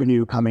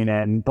revenue coming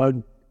in. But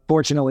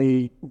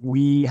fortunately,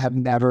 we have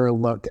never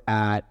looked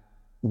at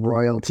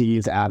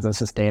royalties as a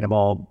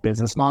sustainable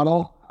business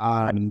model.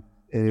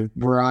 A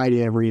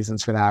variety of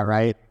reasons for that,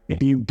 right?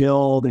 If you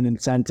build an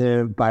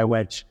incentive by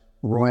which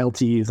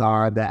royalties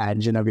are the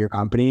engine of your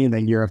company,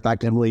 then you're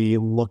effectively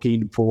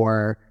looking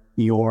for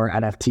your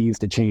NFTs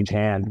to change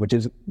hands, which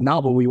is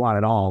not what we want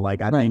at all.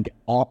 Like, I think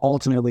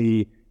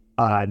ultimately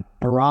a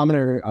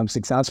barometer of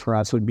success for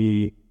us would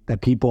be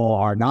that people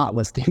are not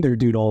listing their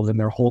doodles and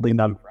they're holding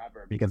them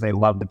forever because they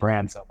love the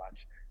brand so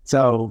much.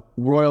 So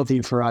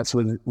royalty for us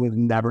was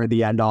never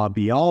the end all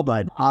be all,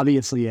 but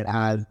obviously it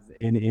has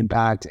an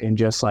impact in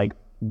just like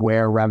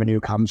where revenue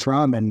comes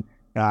from. And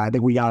I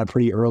think we got a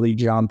pretty early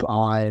jump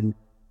on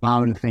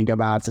how to think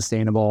about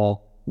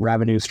sustainable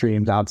revenue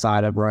streams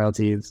outside of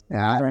royalties.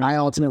 I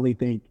ultimately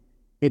think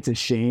it's a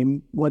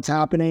shame what's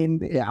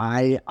happening.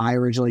 I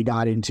originally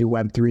got into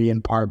Web3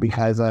 in part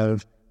because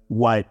of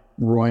what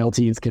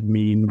royalties could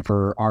mean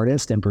for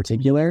artists in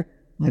particular.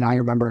 And I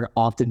remember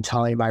often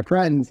telling my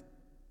friends,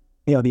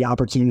 the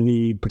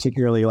opportunity,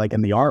 particularly like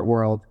in the art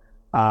world,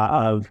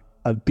 of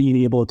being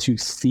able to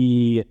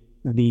see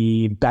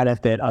the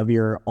benefit of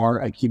your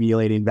art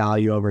accumulating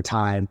value over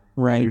time.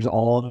 Right. There's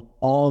all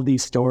of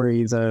these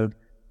stories of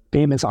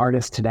famous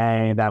artists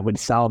today that would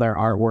sell their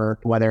artwork,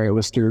 whether it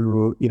was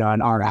through,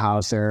 an art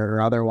house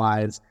or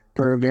otherwise,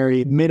 for a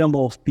very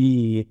minimal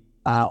fee,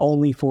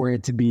 only for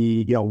it to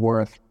be,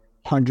 worth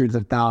hundreds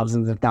of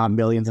thousands, if not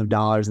millions of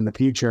dollars in the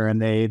future.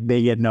 And they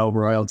get no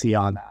royalty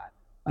on that.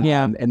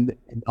 Yeah. And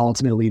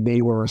ultimately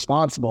they were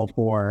responsible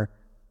for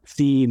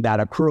seeing that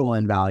accrual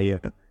in value.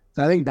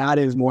 So I think that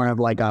is more of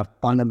like a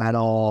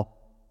fundamental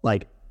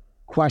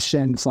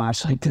question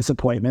 /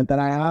 disappointment that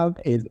I have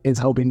is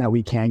hoping that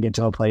we can get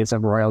to a place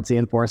of royalty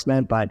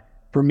enforcement. But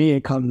for me,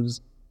 it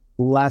comes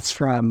less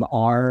from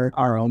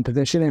our own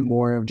position and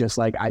more of just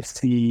I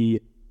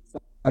see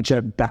such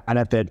a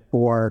benefit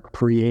for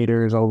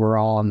creators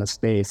overall in the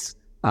space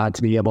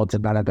to be able to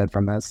benefit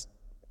from this.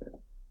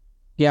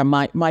 Yeah,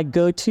 my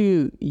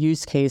go-to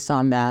use case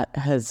on that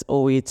has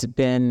always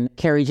been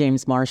Kerry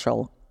James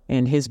Marshall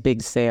in his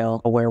big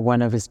sale where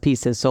one of his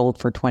pieces sold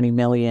for $20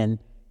 million.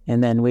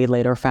 And then we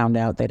later found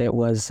out that it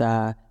was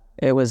I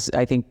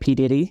think P.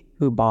 Diddy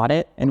who bought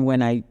it. And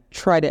when I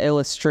try to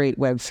illustrate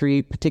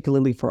Web3,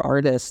 particularly for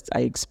artists,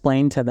 I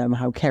explain to them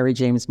how Kerry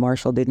James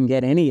Marshall didn't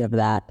get any of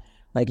that.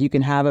 You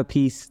can have a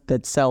piece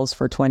that sells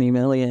for 20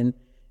 million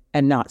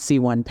and not see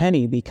one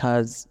penny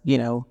because,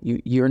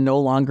 you're no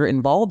longer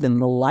involved in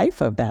the life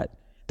of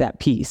that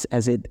piece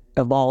as it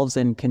evolves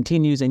and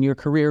continues and your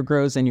career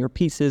grows and your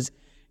pieces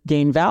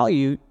gain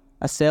value.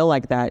 A sale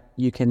like that,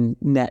 you can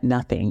net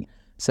nothing.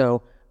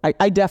 So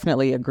I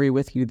definitely agree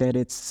with you that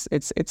it's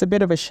a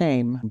bit of a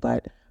shame,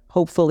 but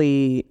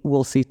hopefully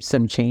we'll see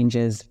some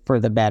changes for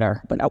the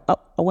better. But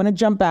I want to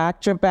jump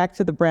back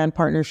to the brand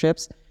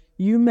partnerships.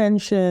 You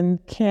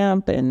mentioned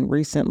Camp and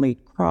recently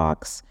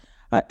Crocs.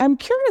 I'm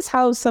curious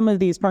how some of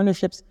these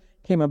partnerships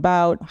came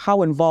about.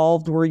 How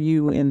involved were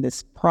you in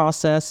this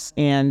process?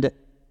 And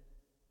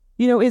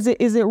is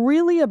it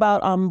really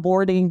about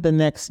onboarding the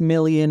next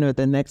million or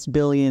the next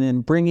billion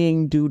and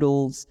bringing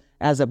Doodles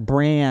as a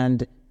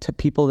brand to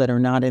people that are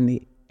not in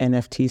the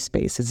NFT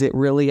space? Is it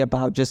really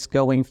about just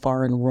going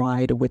far and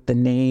wide with the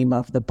name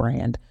of the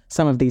brand?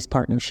 Some of these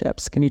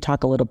partnerships. Can you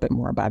talk a little bit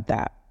more about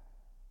that?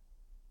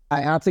 I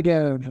have to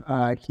give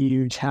a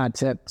huge hat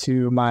tip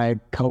to my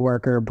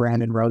coworker,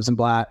 Brandon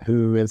Rosenblatt,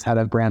 who is head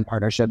of brand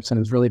partnerships and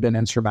has really been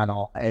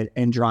instrumental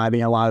in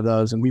driving a lot of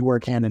those. And we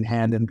work hand in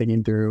hand in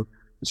thinking through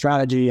the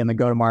strategy and the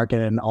go-to-market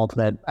and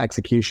ultimate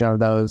execution of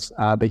those.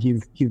 But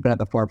he's been at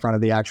the forefront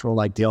of the actual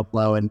deal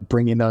flow and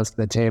bringing those to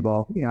the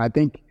table. I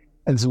think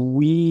as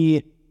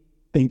we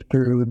think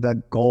through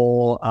the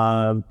goal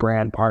of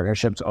brand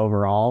partnerships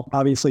overall,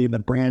 obviously the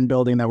brand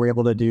building that we're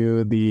able to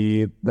do,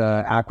 the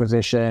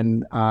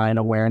acquisition and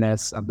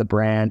awareness of the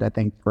brand, I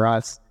think for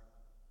us,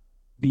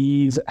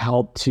 these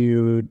help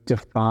to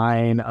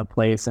define a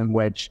place in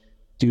which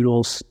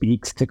Doodle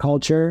speaks to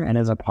culture and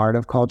is a part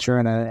of culture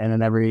in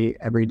an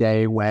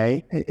everyday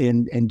way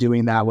in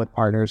doing that with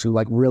partners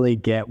who really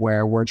get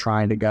where we're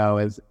trying to go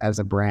as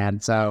a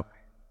brand. So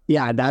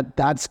yeah,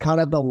 that's kind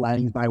of the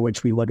lens by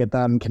which we look at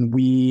them. Can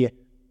we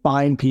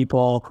find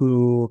people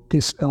who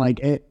just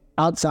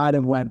outside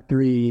of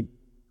Web3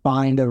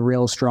 find a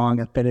real strong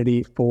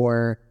affinity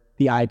for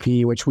the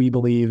IP, which we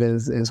believe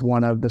is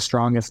one of the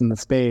strongest in the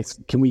space?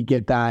 Can we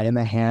get that in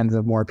the hands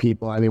of more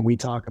people? I mean, we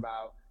talk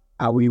about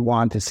how we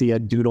want to see a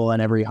Doodle in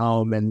every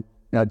home, and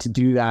to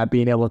do that,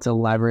 being able to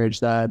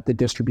leverage the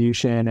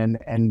distribution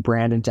and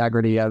brand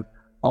integrity of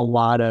a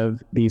lot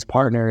of these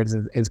partners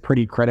is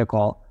pretty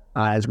critical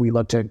as we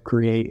look to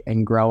create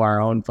and grow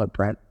our own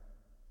footprint.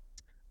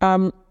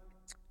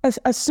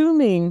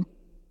 Assuming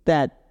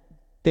that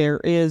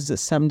there is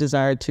some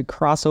desire to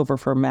cross over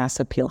for mass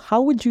appeal,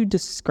 how would you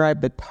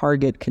describe the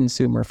target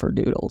consumer for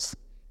Doodles?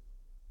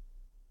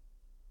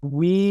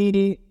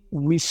 We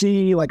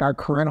see our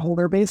current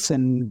holder base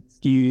and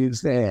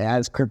skews,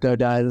 as crypto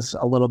does,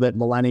 a little bit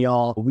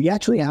millennial. We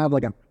actually have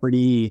a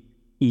pretty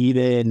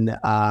even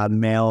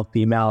male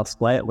female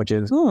split, which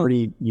is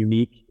pretty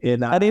unique in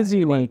that is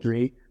unique.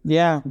 Web3.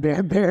 Yeah,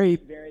 very very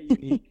very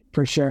unique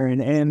for sure,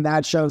 and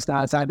that shows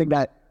that. So I think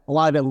that a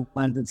lot of it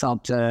lends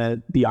itself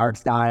to the art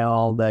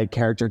style, the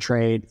character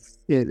traits,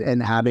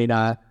 and having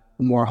a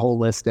more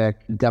holistic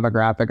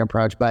demographic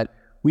approach. But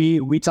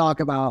we talk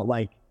about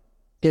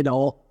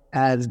adult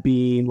as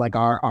being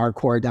our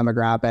core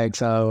demographic.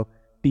 So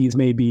these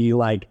may be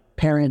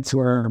parents who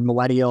are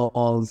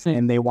millennials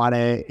and they want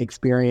to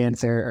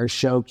experience or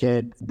show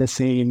kids the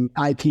same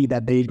IP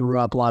that they grew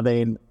up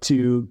loving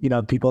to,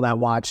 people that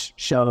watch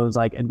shows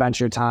like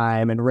Adventure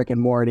Time and Rick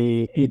and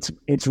Morty.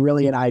 It's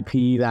really an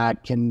IP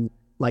that can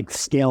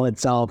scale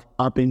itself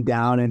up and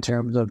down in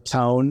terms of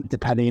tone,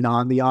 depending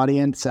on the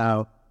audience.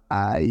 So,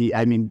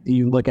 I mean,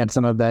 you look at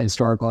some of the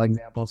historical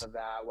examples of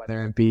that,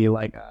 whether it be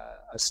a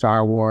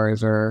Star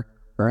Wars or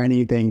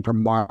anything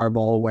from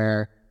Marvel,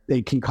 where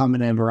they can come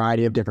in a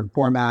variety of different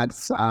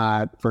formats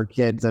for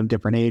kids of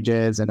different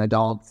ages and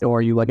adults.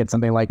 Or you look at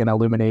something like an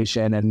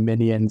Illumination and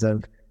Minions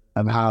of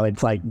how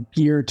it's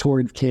geared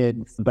towards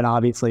kids, but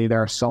obviously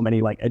there are so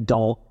many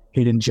adult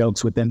hidden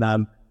jokes within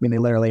them. I mean, they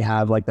literally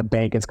have like the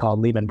bank is called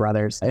Lehman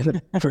Brothers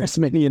in the first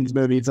Minions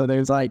movie. So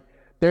there's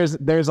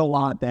a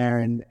lot there.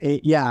 And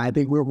I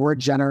think we're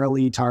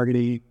generally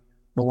targeting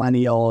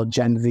millennial,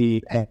 Gen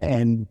Z,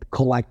 and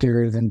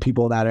collectors and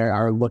people that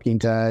are looking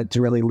to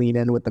really lean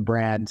in with the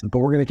brand. But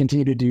we're going to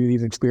continue to do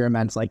these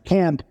experiments like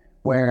Camp,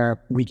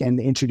 where we can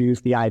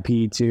introduce the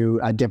IP to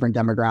a different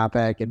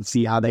demographic and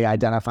see how they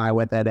identify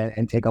with it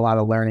and take a lot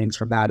of learnings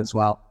from that as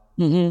well.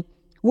 Mm-hmm.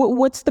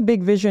 What's the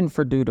big vision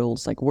for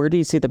Doodles? Like, where do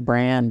you see the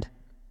brand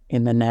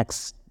in the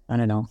next,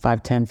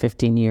 5, 10,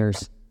 15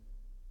 years?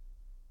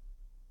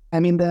 I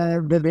mean,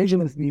 the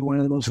vision is to be one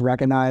of the most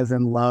recognized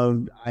and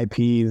loved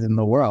IPs in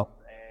the world.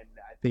 And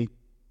I think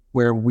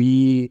where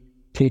we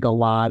take a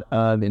lot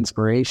of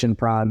inspiration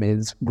from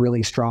is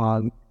really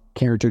strong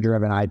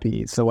character-driven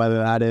IPs. So whether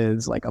that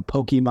is like a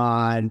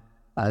Pokemon,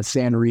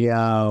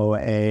 Sanrio,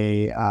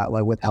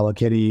 like with Hello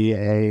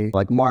Kitty,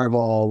 like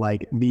Marvel,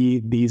 like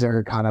these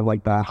are kind of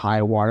like the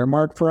high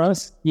watermark for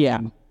us. Yeah.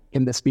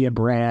 Can this be a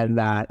brand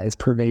that is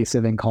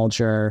pervasive in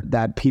culture,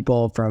 that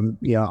people from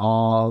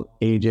all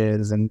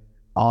ages and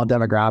all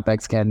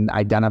demographics can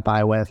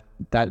identify with?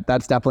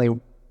 That's definitely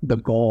the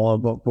goal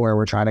of where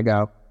we're trying to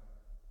go.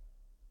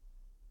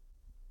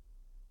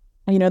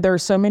 There are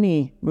so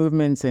many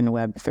movements in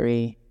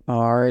Web3,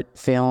 art,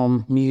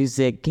 film,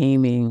 music,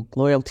 gaming,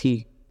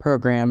 loyalty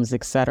programs,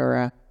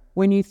 etc.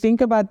 When you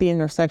think about the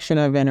intersection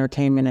of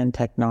entertainment and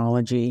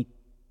technology,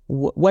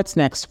 what's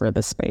next for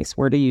the space?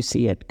 Where do you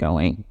see it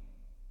going?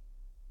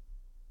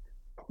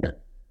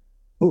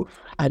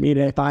 I mean,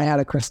 if I had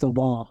a crystal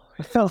ball,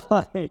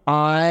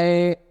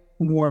 I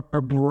more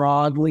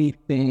broadly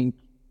think,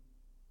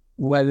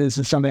 whether this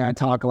is something I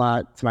talk a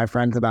lot to my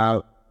friends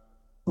about,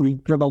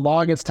 for the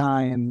longest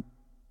time,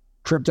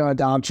 crypto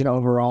adoption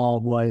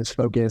overall was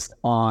focused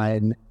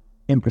on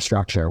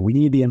infrastructure. We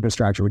need the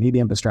infrastructure.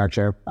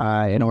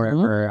 In order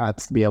for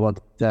us to be able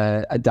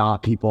to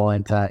adopt people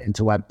into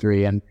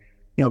Web3. And,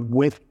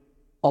 with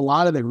a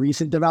lot of the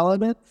recent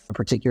developments,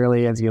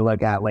 particularly as you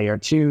look at layer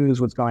 2s,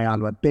 what's going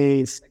on with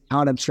Base,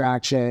 account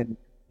abstraction,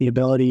 the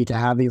ability to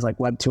have these like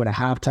Web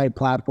 2.5 type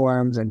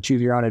platforms and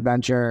choose your own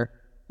adventure,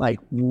 like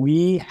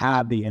we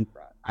have the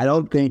infra. I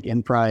don't think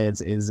infra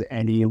is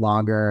any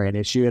longer an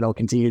issue. It'll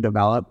continue to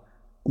develop.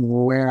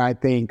 Where I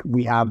think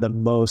we have the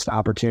most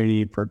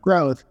opportunity for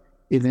growth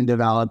is in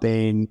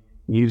developing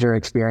user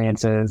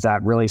experiences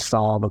that really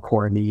solve a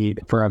core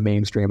need for a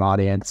mainstream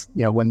audience.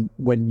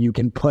 When you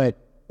can put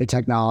the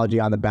technology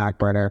on the back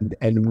burner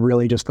and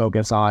really just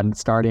focus on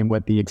starting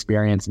with the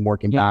experience and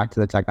working back to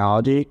the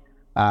technology,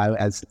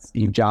 as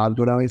Steve Jobs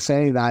would always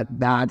say,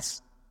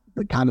 that's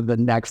kind of the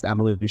next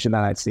evolution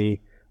that I see.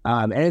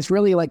 And it's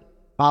really like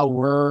how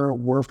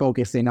we're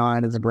focusing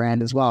on as a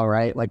brand as well,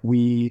 right? Like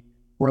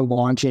we're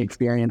launching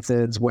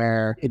experiences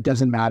where it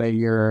doesn't matter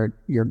your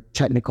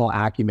technical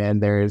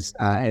acumen. There's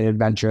an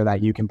adventure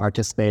that you can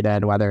participate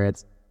in, whether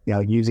it's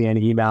using an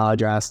email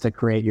address to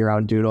create your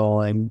own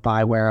doodle and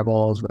buy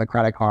wearables with a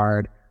credit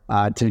card,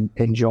 to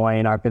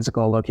enjoying our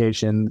physical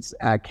locations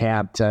at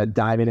Camp, to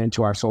diving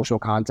into our social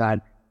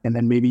content. And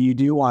then maybe you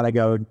do want to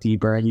go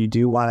deeper and you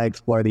do want to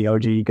explore the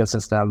OG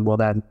ecosystem. Well,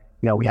 then,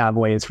 we have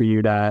ways for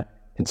you to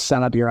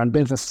set up your own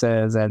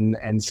businesses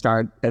and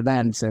start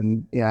events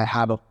and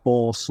have a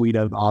full suite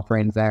of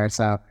offerings there.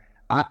 So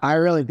I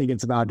really think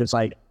it's about just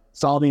like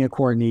solving a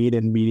core need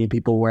and meeting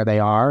people where they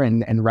are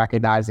and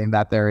recognizing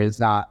that there is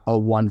not a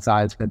one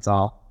size fits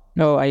all.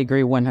 No, I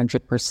agree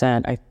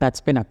 100%.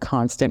 That's been a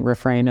constant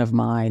refrain of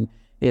mine,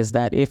 is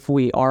that if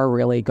we are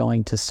really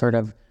going to sort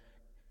of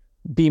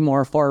be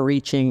more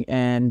far-reaching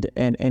and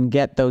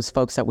get those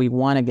folks that we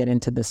want to get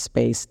into this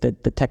space,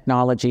 that the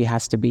technology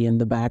has to be in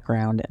the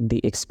background and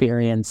the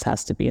experience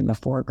has to be in the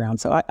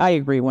foreground. So I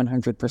agree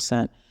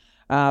 100%.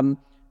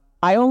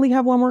 I only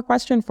have one more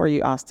question for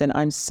you, Austin.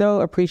 I'm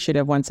so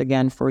appreciative once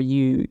again for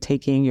you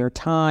taking your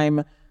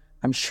time.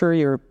 I'm sure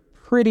you're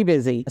pretty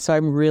busy, so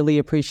I'm really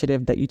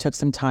appreciative that you took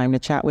some time to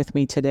chat with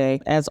me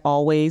today. As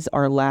always,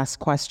 our last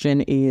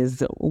question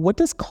is, what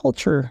does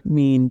culture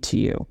mean to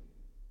you?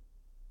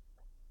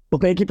 Well,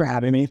 thank you for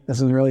having me. This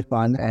was really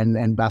fun,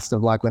 and best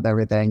of luck with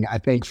everything. I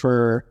think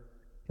for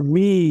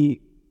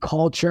me,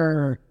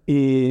 culture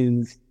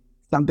is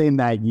something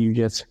that you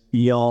just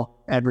feel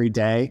every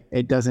day.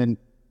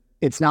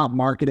 It's not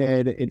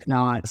marketed. It's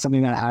not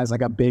something that has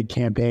like a big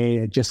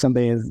campaign. It's just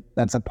something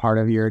that's a part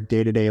of your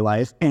day-to-day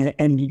life.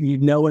 And you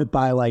know it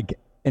by like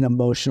an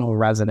emotional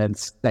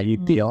resonance that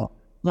you feel,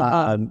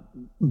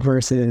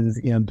 versus,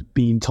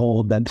 being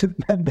told that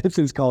this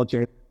is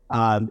culture.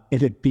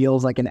 If it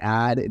feels like an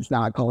ad, it's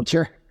not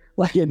culture.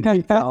 Like it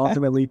needs to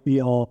ultimately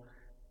feel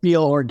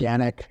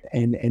organic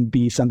and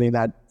be something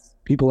that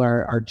people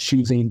are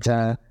choosing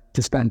to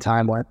spend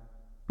time with.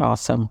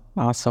 Awesome.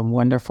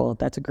 Wonderful.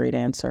 That's a great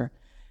answer.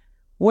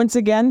 Once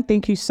again,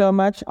 thank you so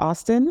much,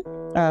 Austin,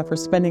 for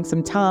spending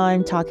some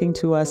time talking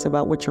to us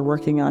about what you're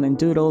working on in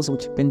Doodles,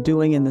 what you've been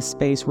doing in the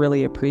space.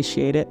 Really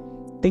appreciate it.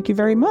 Thank you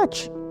very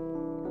much.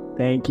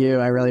 Thank you.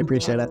 I really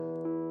appreciate it.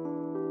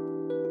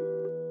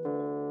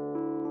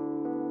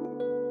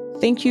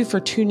 Thank you for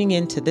tuning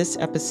in to this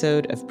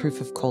episode of Proof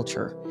of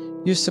Culture.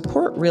 Your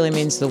support really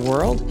means the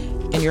world,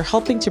 and you're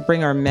helping to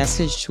bring our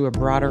message to a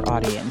broader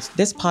audience.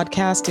 This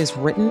podcast is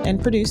written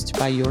and produced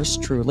by yours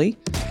truly.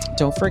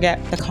 Don't forget,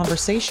 the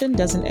conversation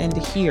doesn't end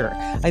here.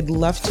 I'd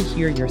love to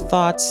hear your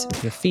thoughts,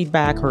 your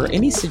feedback, or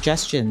any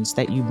suggestions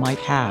that you might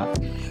have.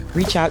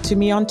 Reach out to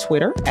me on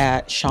Twitter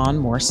at Sean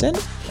Morson.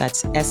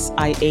 That's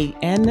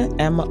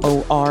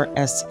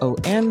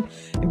SIANMORSON. And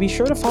be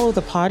sure to follow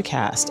the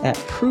podcast at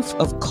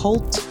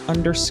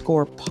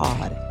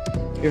proofofcult_pod.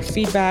 Your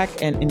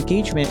feedback and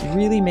engagement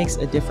really makes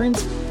a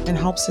difference and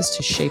helps us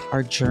to shape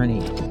our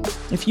journey.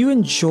 If you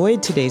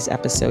enjoyed today's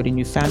episode and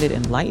you found it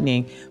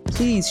enlightening,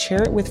 please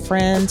share it with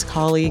friends,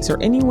 colleagues,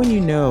 or anyone you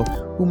know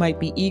who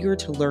might be eager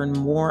to learn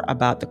more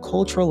about the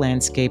cultural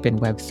landscape in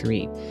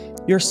Web3.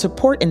 Your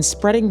support in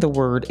spreading the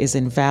word is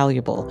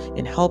invaluable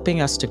in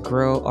helping us to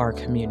grow our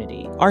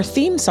community. Our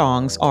theme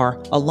songs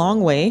are A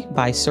Long Way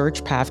by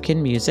Serge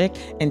Pavkin Music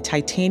and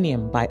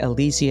Titanium by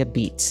Elysia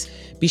Beats.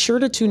 Be sure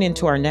to tune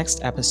into our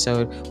next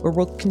episode where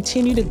we'll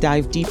continue to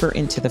dive deeper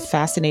into the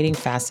fascinating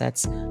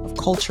facets of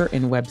culture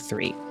in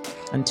Web3.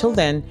 Until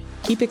then,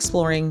 keep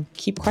exploring,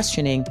 keep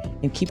questioning,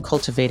 and keep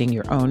cultivating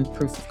your own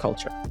proof of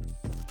culture.